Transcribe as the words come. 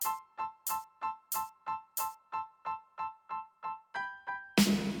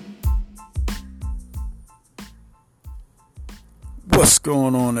What's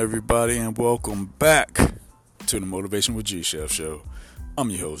going on, everybody, and welcome back to the Motivation with G Chef show.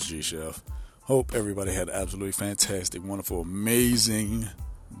 I'm your host, G Chef. Hope everybody had an absolutely fantastic, wonderful, amazing,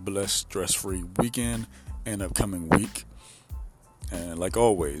 blessed, stress-free weekend and upcoming week. And like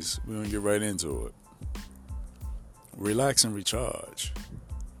always, we're going to get right into it. Relax and recharge.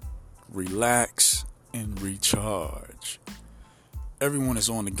 Relax and recharge. Everyone is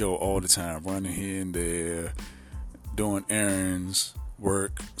on the go all the time, running here and there, doing errands,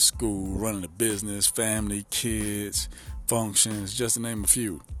 work, school, running a business, family, kids, functions, just to name a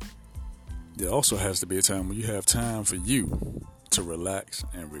few. There also has to be a time when you have time for you to relax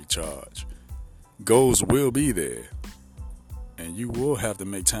and recharge. Goals will be there, and you will have to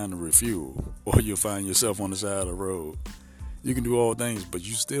make time to refuel, or you'll find yourself on the side of the road. You can do all things, but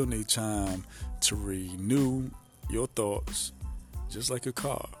you still need time to renew your thoughts, just like a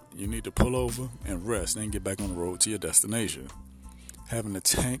car. You need to pull over and rest, then get back on the road to your destination. Having a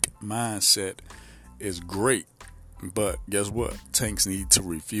tank mindset is great, but guess what? Tanks need to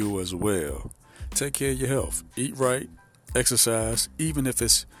refuel as well. Take care of your health. Eat right, exercise, even if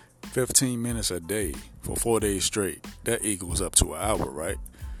it's 15 minutes a day for 4 days straight. That equals up to an hour, right?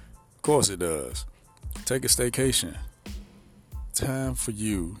 Of course it does. Take a staycation. Time for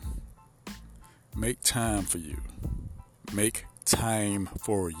you. Make time for you. Make time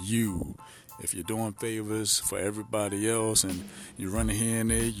for you. If you're doing favors for everybody else and you're running here and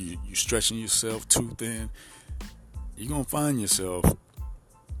there, you stretching yourself too thin, you're going to find yourself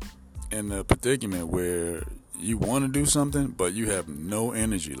in a predicament where you want to do something, but you have no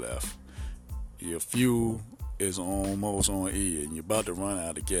energy left. Your fuel is almost on E and you're about to run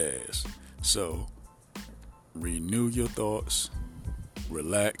out of gas. So, renew your thoughts,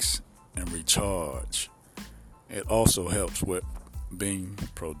 relax, and recharge. It also helps with being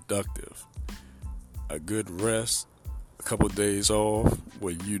productive. A good rest, a couple of days off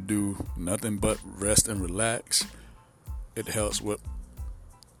where you do nothing but rest and relax, it helps with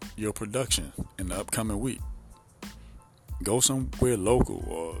your production in the upcoming week. Go somewhere local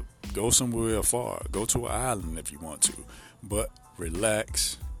or go somewhere far. Go to an island if you want to, but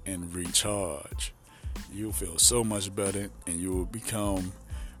relax and recharge. You'll feel so much better and you will become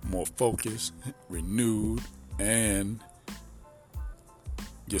more focused, renewed, and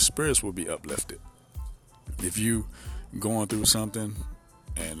your spirits will be uplifted. If you going through something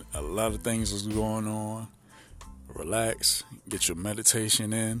and a lot of things is going on, relax, get your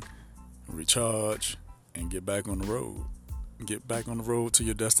meditation in, recharge, and get back on the road. Get back on the road to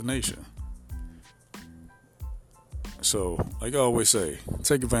your destination. So, like I always say,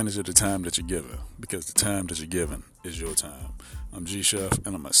 take advantage of the time that you're given, because the time that you're given is your time. I'm G Chef,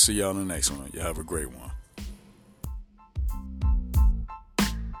 and I'm going to see y'all in the next one. Y'all have a great one.